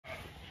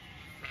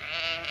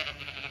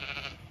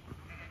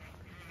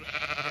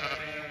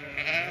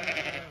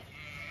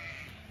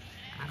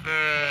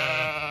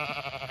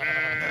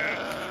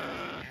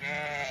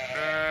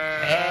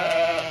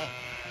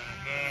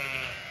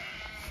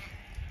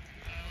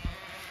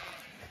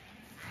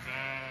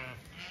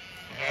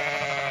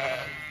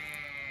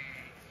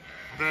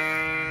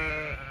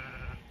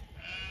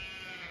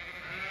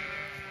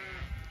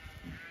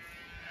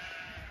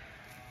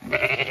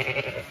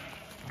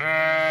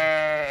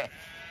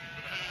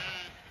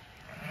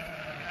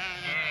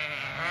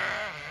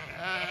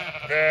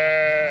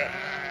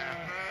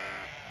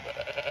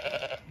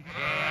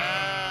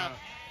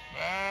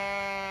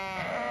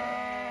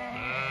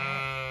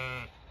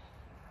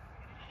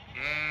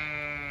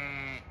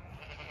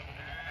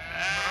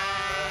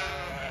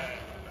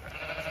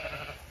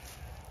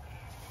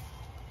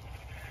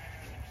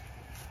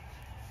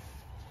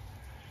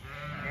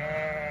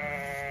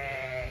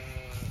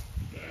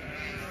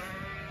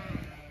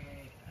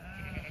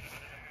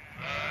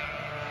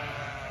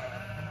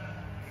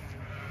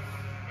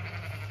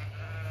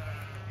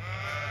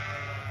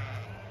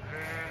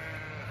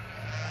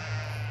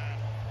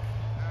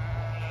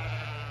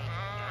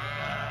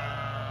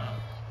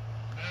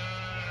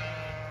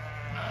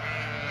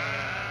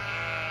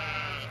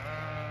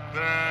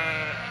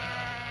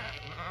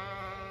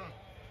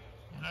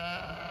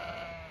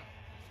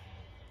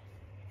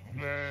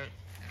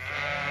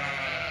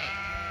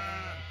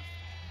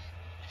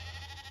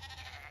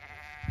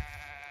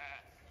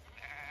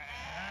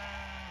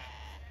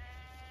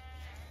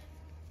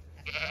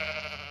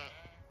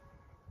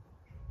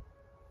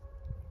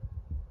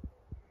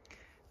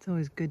It's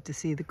always good to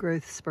see the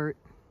growth spurt.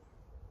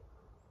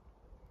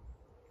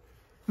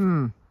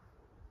 Not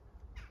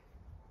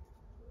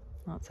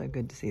so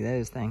good to see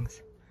those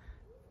things.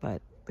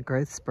 But the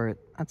growth spurt,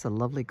 that's a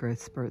lovely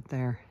growth spurt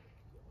there.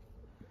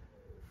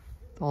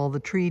 All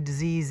the tree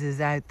diseases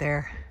out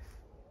there.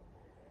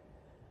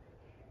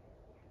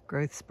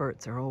 Growth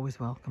spurts are always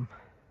welcome.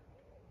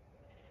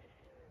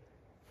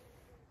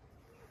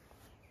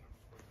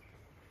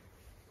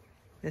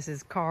 This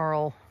is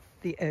Carl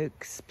the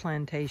Oak's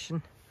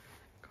plantation.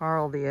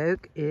 Carl the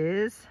Oak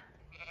is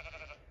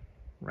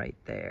right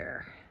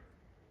there.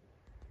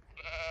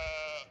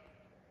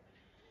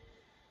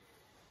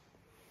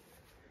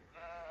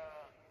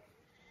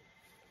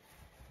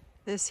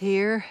 This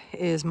here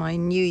is my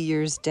New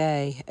Year's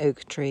Day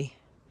oak tree,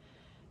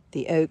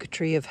 the oak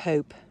tree of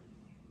hope.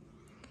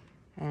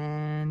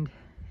 And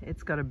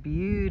it's got a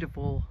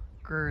beautiful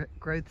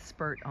growth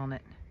spurt on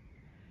it.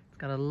 It's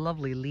got a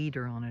lovely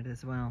leader on it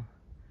as well.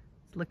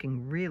 It's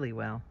looking really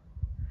well.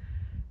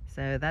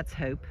 So that's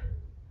Hope.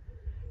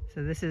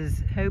 So this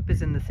is, Hope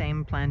is in the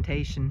same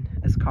plantation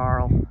as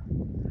Carl.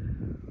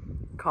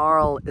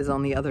 Carl is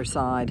on the other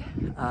side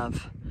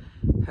of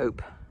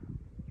Hope.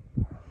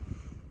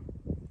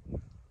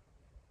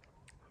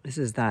 This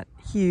is that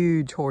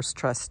huge horse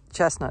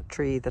chestnut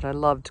tree that I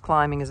loved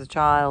climbing as a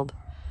child,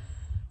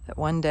 that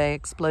one day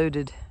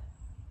exploded.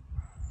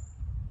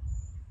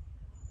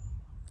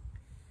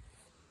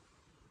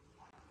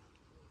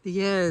 The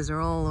ewes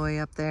are all the way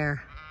up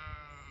there.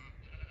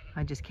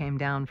 I just came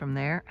down from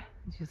there,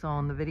 as you saw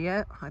in the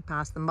video. I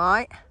passed them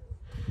by.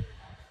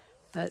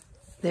 But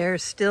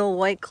there's still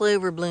white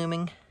clover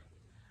blooming.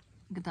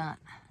 Look at that.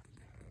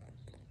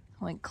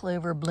 White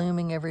clover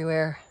blooming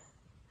everywhere,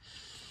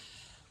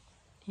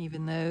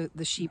 even though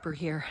the sheep are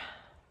here.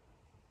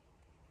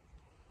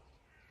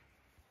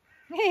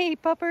 Hey,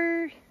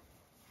 pupper.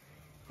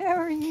 How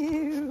are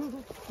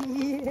you?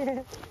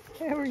 Yeah,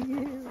 how are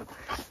you?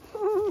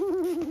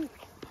 Ooh.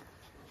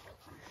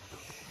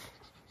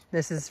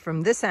 This is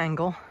from this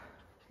angle,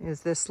 is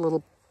this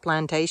little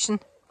plantation.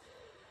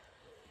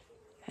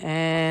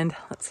 And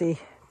let's see,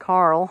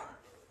 Carl,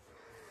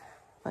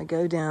 if I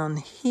go down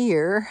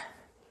here,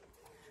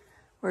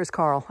 where's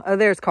Carl? Oh,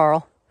 there's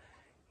Carl.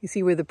 You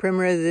see where the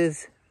primrose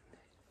is?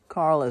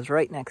 Carl is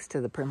right next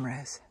to the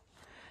primrose.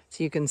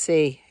 So you can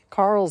see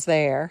Carl's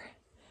there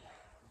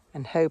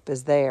and Hope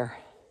is there.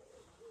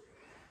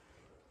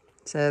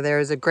 So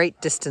there's a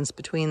great distance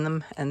between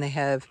them, and they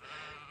have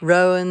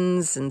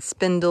rowans and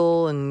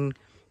spindle and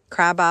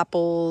crab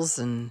apples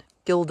and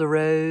gilda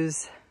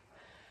rose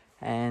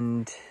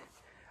and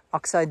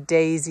oxeye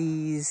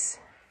daisies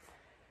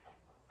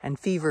and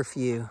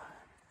feverfew,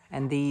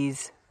 and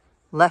these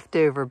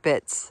leftover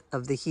bits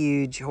of the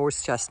huge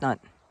horse chestnut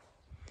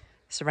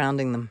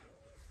surrounding them.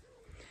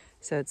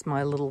 So it's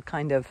my little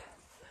kind of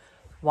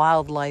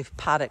wildlife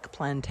paddock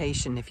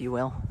plantation, if you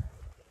will.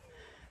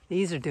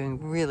 These are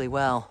doing really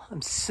well.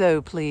 I'm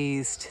so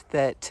pleased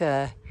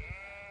that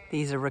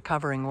these are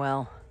recovering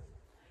well.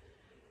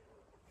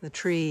 The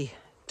tree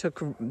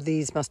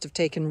these must have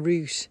taken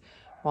root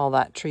while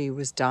that tree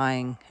was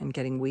dying and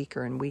getting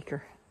weaker and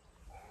weaker.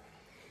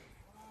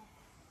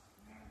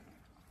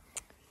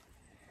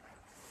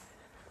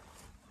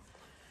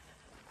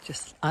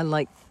 I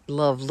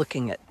love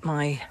looking at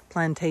my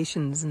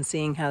plantations and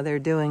seeing how they're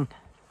doing.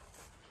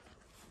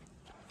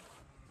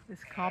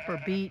 This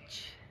copper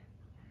beech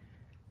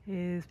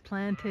is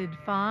planted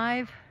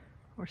 5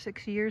 or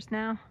 6 years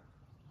now.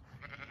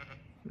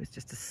 It was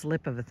just a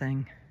slip of a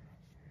thing.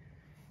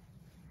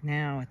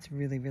 Now it's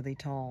really, really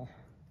tall.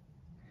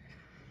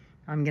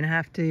 I'm gonna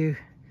have to,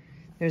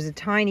 there's a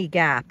tiny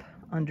gap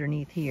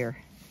underneath here,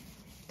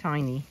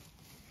 tiny.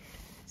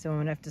 So I'm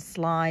gonna have to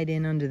slide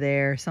in under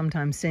there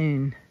sometime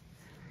soon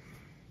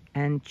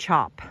and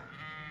chop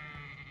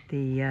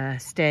the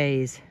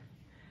stays.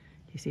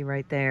 You see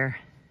right there.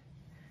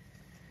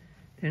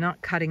 They're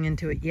not cutting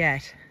into it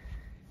yet,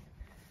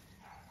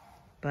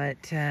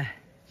 but no,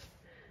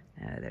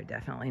 they're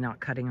definitely not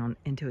cutting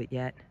into it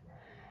yet.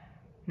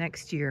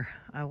 Next year,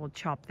 I will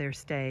chop their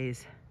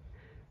stays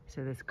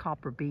so this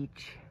copper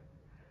beech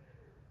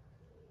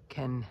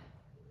can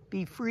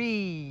be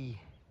free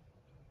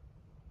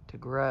to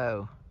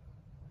grow.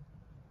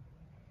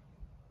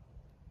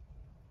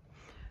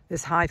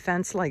 This high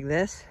fence like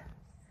this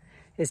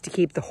is to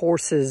keep the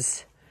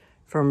horses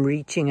from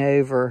reaching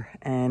over,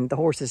 and the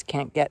horses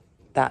can't get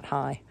that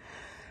high.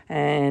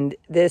 And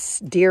this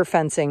deer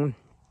fencing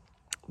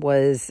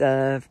was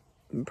a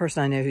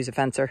person I know who's a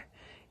fencer.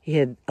 He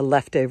had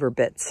leftover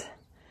bits.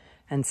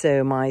 And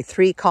so my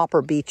 3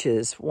 copper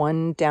beeches,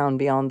 one down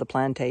beyond the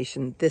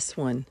plantation, this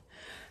one,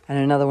 and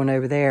another one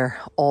over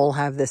there, all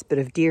have this bit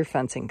of deer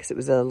fencing because it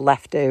was a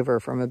leftover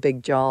from a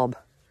big job.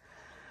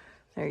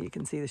 There you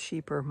can see the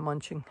sheep are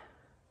munching.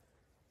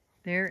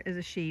 There is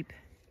a sheep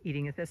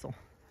eating a thistle.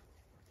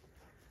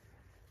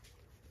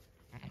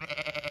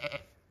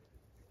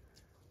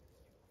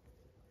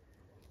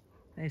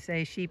 They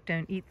say sheep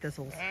don't eat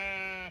thistles.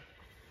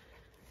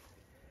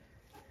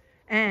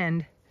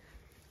 And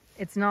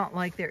it's not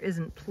like there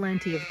isn't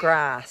plenty of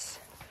grass.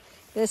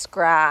 This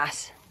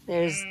grass,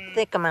 there's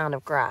thick amount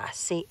of grass.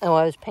 See, oh,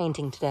 I was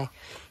painting today.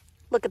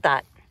 Look at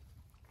that.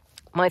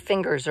 My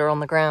fingers are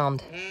on the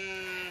ground.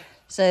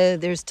 So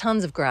there's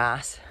tons of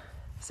grass.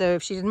 So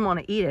if she didn't want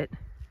to eat it,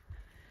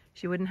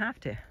 she wouldn't have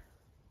to.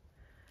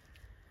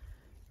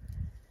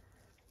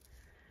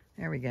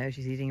 There we go.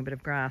 She's eating a bit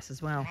of grass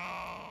as well.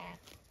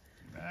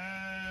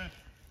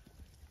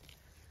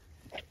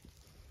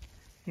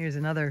 Here's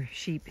another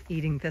sheep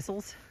eating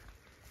thistles.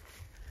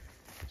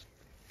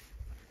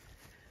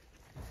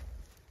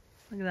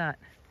 Look at that.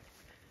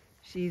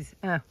 She's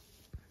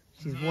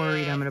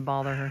worried I'm going to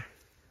bother her.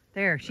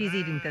 There, she's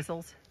eating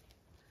thistles.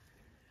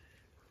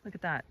 Look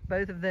at that.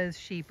 Both of those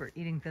sheep are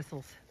eating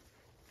thistles.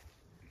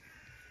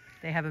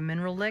 They have a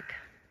mineral lick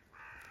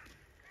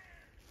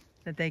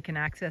that they can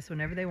access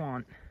whenever they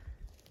want.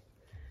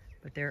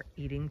 But they're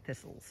eating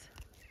thistles.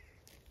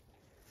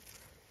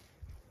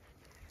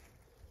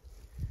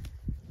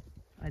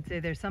 I'd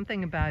say there's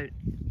something about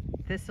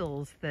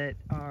thistles that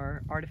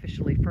are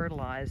artificially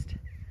fertilized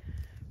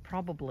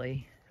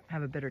probably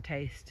have a bitter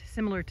taste,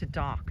 similar to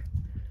dock.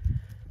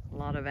 A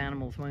lot of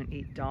animals won't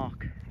eat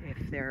dock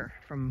if they're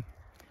from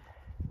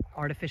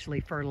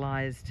artificially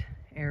fertilized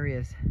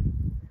areas.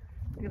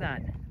 Look at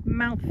that,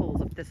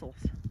 mouthfuls of thistles.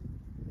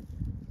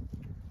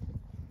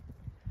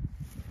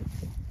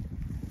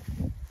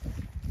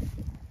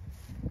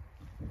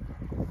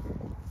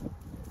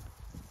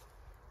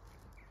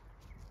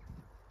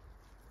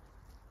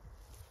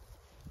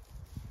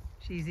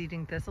 She's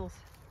eating thistles.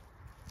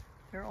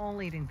 They're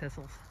all eating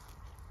thistles.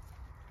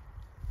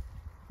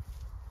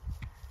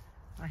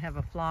 I have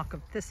a flock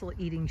of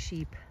thistle-eating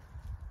sheep.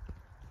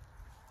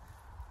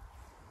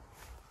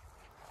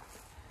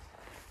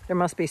 There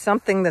must be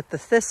something that the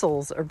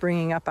thistles are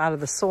bringing up out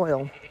of the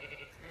soil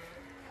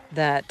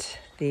that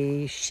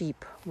the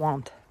sheep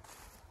want.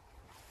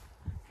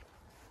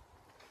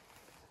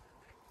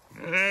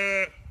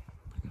 There.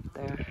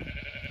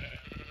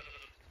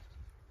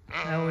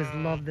 I always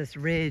love this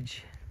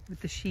ridge with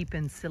the sheep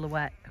in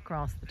silhouette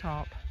across the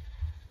top.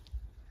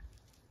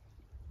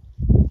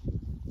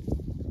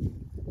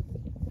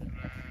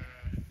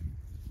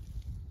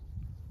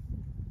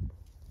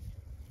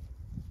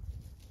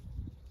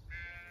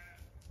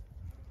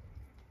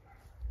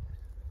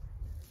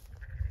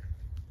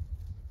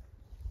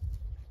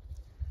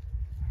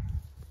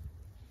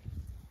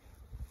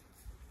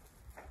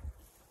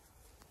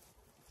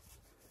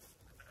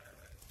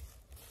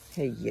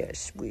 Hey, yes,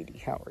 sweetie,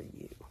 how are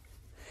you?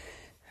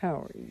 How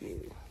are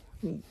you?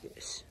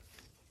 Yes,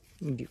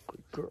 you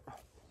good girl.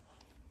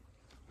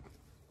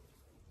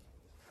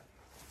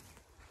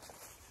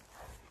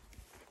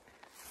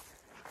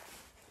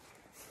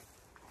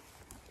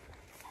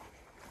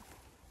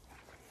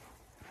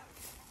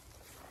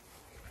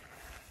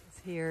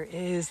 Here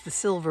is the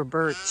silver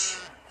birch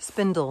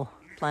spindle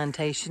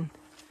plantation.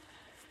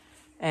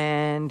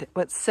 And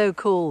what's so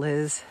cool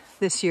is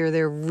this year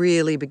they're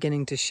really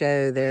beginning to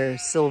show their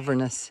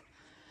silverness.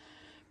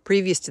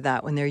 Previous to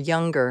that, when they're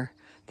younger,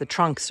 the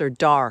trunks are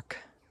dark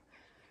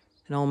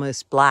and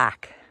almost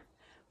black.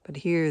 But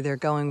here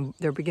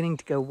they're beginning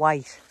to go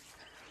white.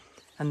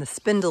 And the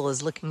spindle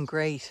is looking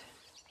great.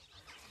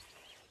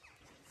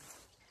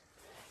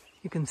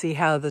 You can see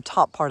how the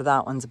top part of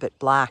that one's a bit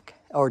black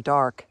or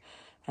dark.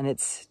 And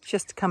it's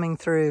just coming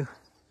through.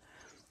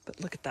 But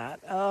look at that.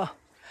 Oh,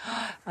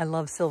 I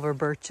love silver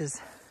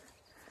birches.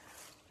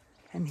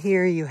 And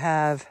here you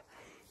have,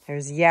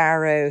 there's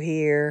yarrow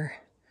here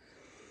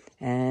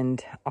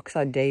and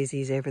oxeye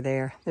daisies over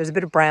there. There's a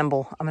bit of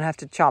bramble. I'm gonna have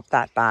to chop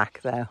that back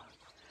though.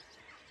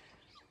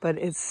 But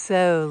it's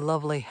so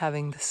lovely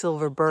having the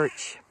silver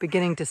birch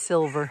beginning to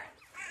silver.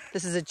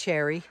 This is a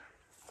cherry.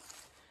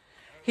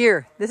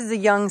 Here, this is a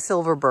young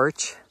silver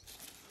birch.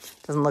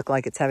 Doesn't look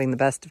like it's having the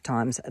best of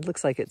times. It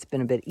looks like it's been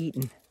a bit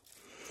eaten.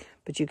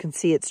 But you can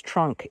see its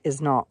trunk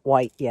is not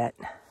white yet.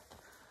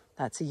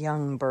 That's a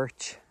young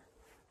birch.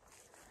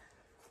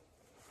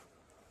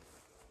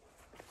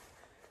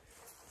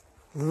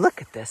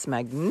 Look at this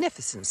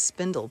magnificent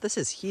spindle. This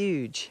is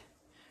huge.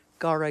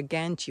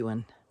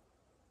 Gargantuan.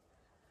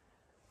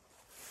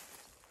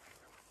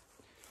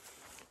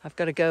 I've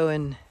got to go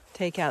and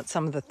take out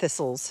some of the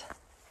thistles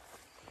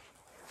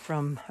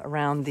from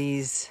around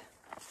this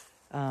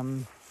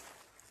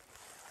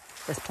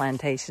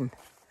plantation.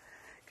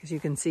 Because you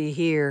can see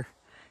here,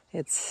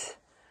 it's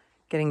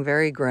getting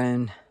very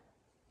grown.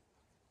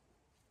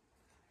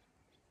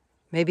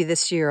 Maybe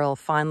this year I'll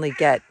finally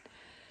get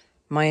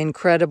my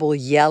incredible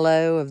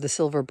yellow of the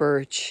silver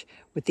birch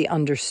with the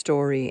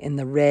understory in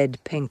the red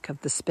pink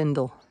of the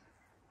spindle.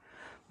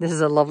 This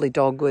is a lovely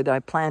dogwood I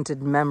planted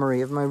in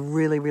memory of my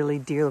really, really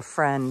dear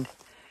friend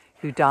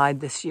who died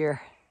this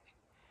year.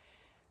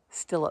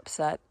 Still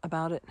upset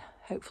about it.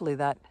 Hopefully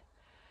that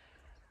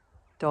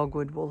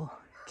dogwood will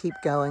keep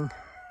going.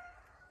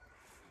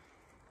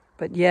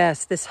 But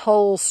yes, this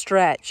whole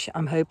stretch,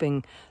 I'm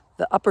hoping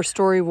the upper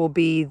story will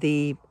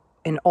be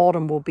in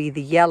autumn will be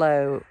the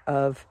yellow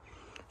of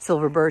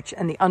silver birch,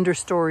 and the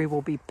understory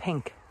will be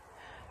pink,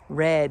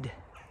 red.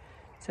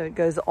 So it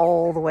goes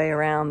all the way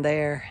around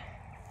there.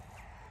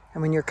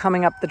 And when you're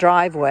coming up the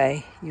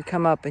driveway, you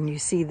come up and you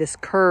see this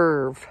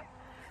curve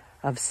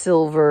of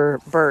silver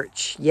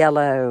birch,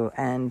 yellow,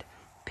 and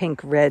pink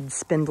red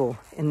spindle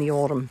in the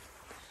autumn,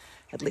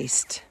 at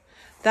least.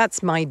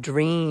 That's my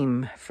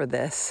dream for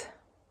this.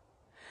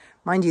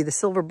 Mind you, the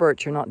silver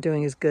birch are not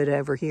doing as good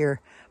over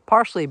here,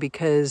 partially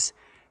because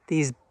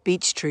these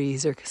beech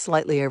trees are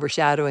slightly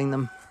overshadowing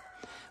them.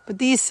 But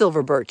these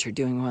silver birch are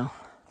doing well.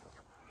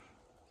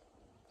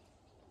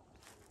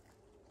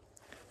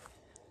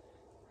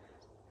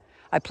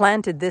 I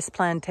planted this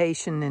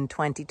plantation in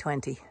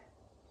 2020.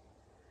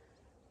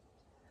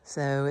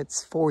 So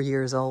it's 4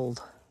 years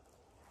old.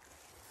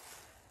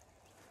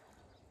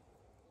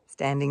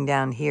 Standing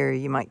down here,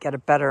 you might get a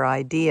better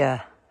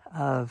idea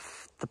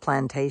of the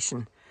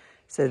plantation.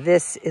 So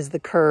this is the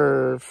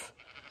curve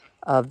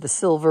of the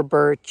silver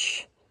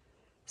birch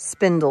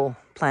spindle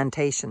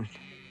plantation.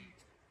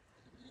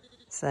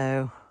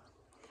 So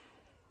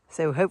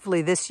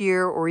hopefully this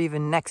year or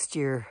even next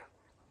year,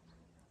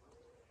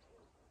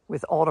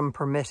 with autumn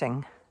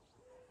permitting,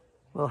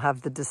 we'll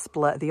have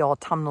the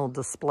autumnal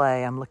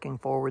display I'm looking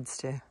forwards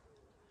to.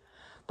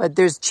 But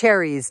there's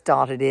cherries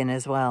dotted in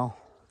as well,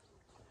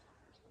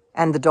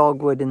 and the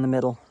dogwood in the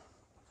middle.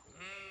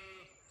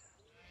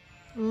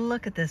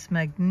 Look at this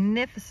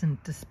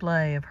magnificent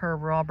display of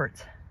Herb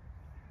Roberts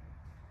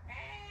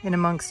in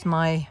amongst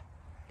my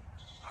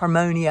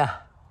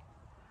harmonia.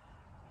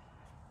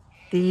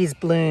 These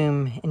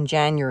bloom in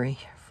January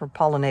for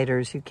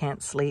pollinators who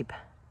can't sleep.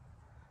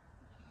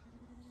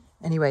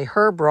 Anyway,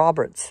 Herb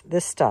Roberts,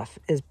 this stuff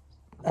is,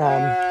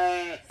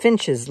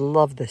 finches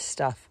love this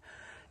stuff.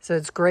 So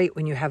it's great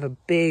when you have a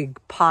big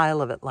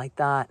pile of it like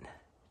that.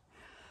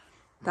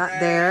 That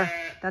there,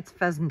 that's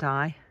pheasant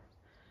eye.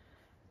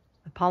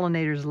 The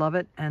pollinators love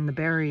it, and the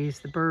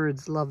berries, the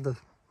birds love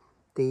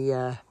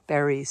the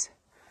berries.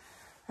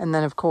 And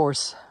then of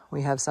course,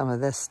 we have some of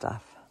this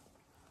stuff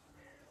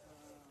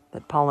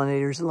that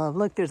pollinators love.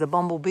 Look, there's a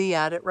bumblebee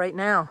at it right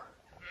now.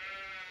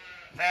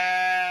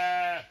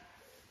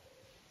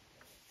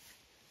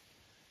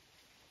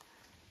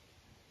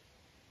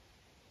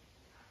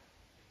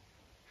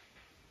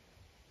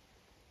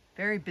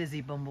 Very busy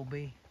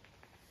bumblebee.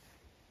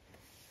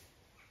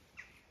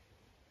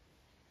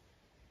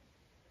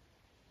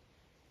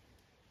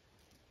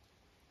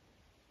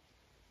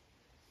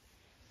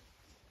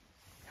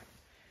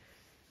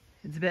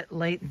 It's a bit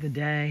late in the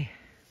day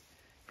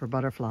for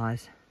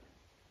butterflies.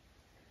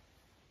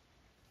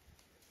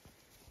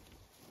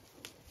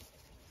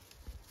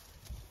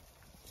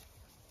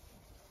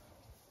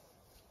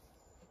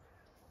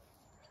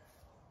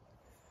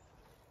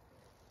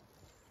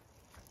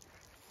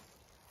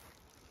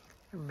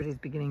 Everybody's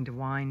beginning to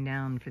wind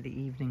down for the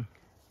evening.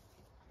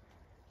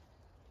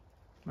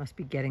 Must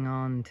be getting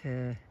on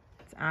to,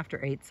 it's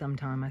after 8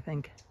 sometime, I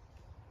think.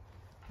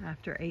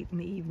 After 8 in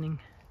the evening.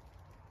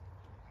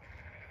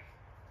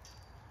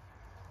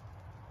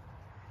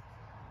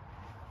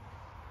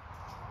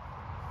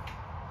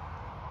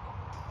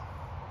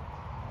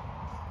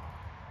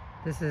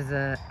 This is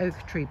a oak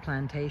tree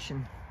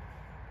plantation.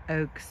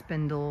 Oak,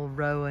 spindle,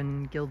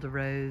 rowan, gilda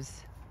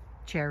rose,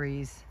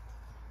 cherries,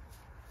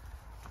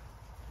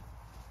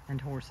 and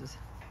horses,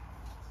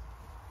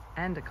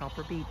 and a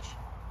copper beech.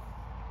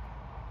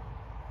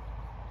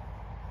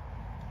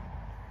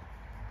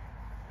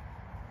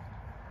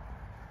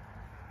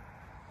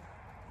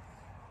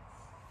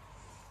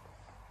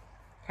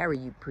 How are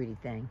you, pretty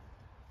thing?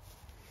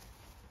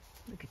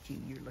 Look at you,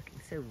 you're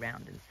looking so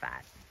round and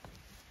fat.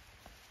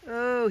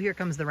 Oh, here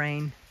comes the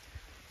rain.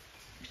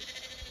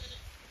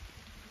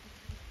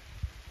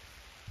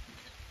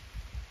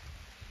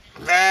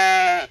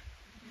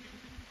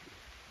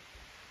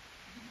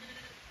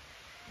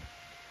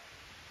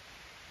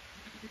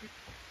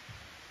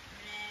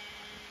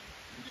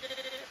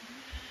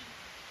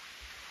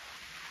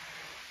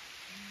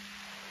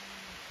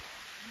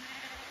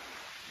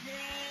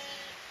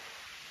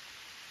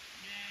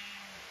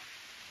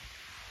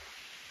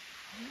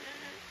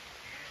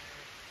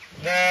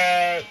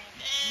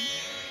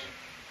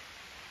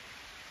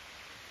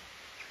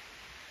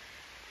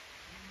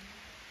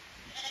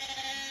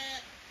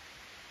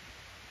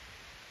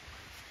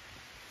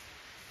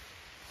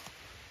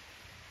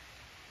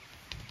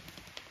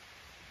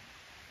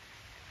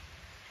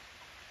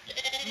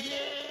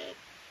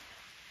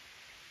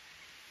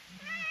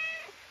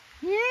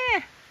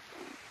 Yeah.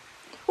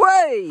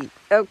 Whey!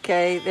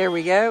 Okay, there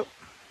we go.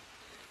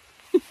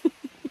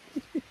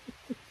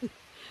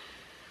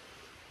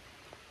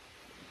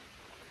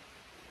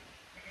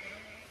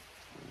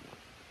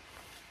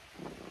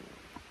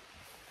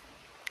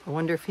 I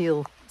wonder if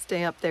he'll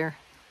stay up there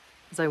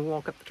as I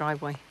walk up the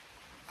driveway.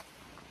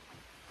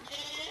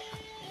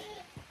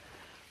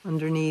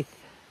 Underneath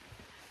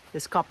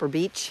this copper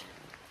beech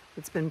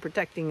that's been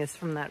protecting us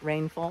from that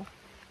rainfall.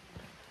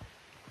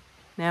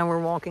 Now we're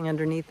walking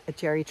underneath a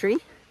cherry tree.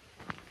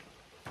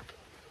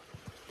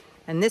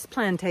 And this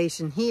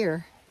plantation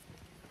here,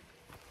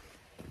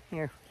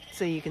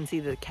 so you can see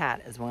the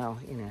cat as well,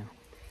 you know.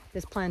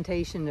 This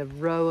plantation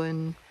of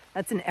rowan,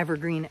 that's an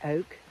evergreen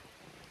oak.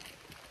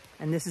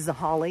 And this is a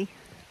holly.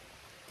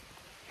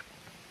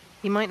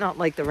 He might not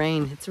like the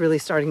rain. It's really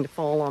starting to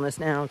fall on us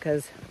now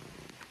because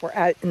we're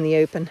out in the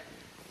open.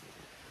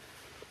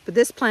 But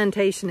this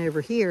plantation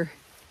over here,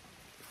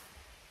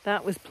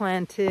 that was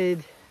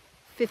planted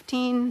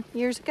 15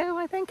 years ago,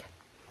 I think.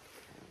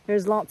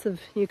 There's lots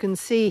of, you can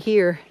see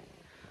here.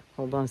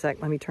 Hold on a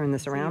sec, let me turn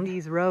this around.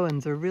 These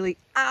rowans are really,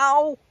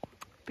 ow,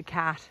 the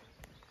cat.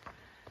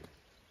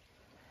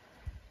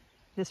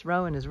 This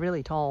rowan is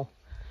really tall.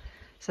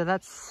 So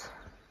that's,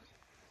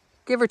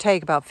 give or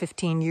take, about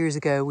 15 years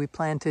ago, we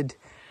planted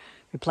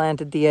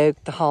the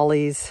oak, the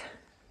hollies,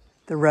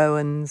 the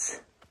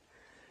rowans,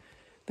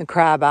 the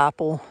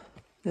crabapple,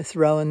 this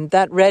rowan.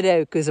 That red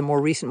oak is a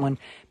more recent one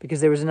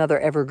because there was another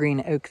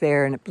evergreen oak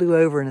there and it blew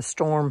over in a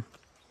storm.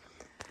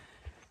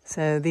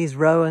 So these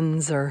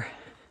rowans are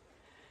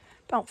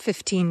about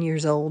 15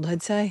 years old,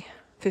 I'd say.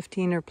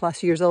 15 or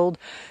plus years old.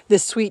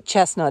 This sweet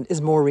chestnut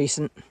is more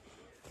recent.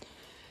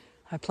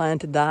 I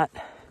planted that.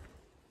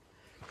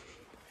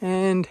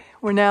 And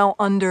we're now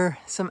under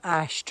some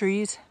ash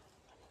trees.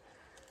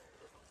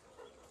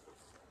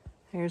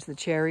 Here's the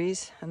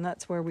cherries, and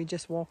that's where we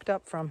just walked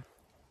up from.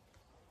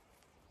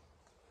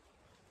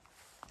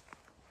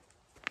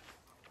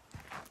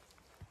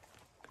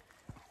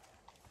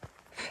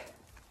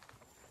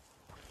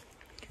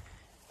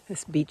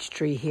 This beech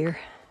tree here.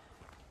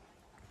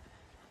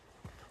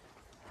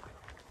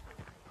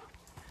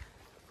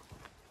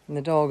 And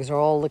the dogs are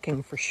all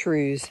looking for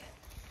shrews.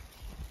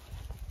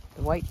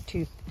 The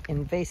white-toothed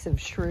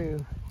invasive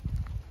shrew.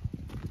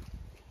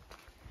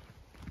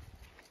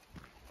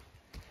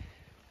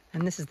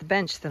 And this is the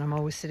bench that I'm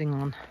always sitting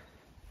on.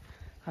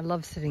 I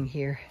love sitting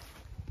here.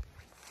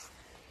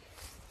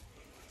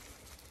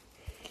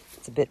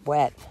 It's a bit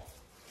wet,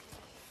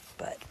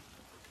 but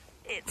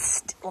it's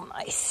still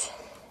nice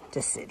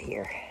to sit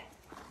here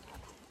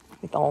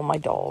with all my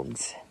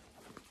dogs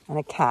and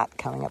a cat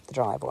coming up the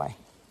driveway.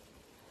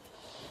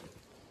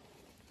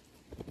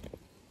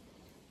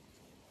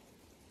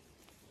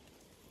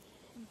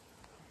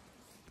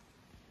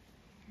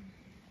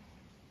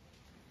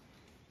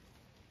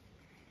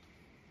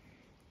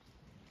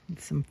 And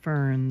some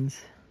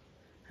ferns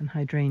and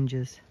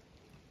hydrangeas.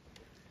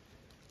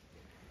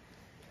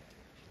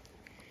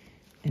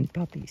 And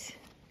puppies.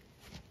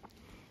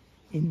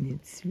 And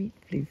that sweet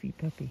fluffy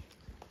puppy.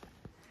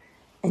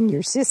 And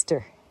your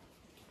sister,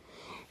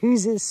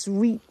 who's a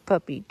sweet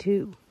puppy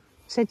too.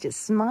 Such a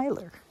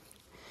smiler.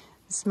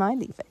 A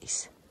smiley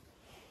face.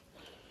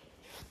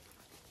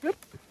 Whoop.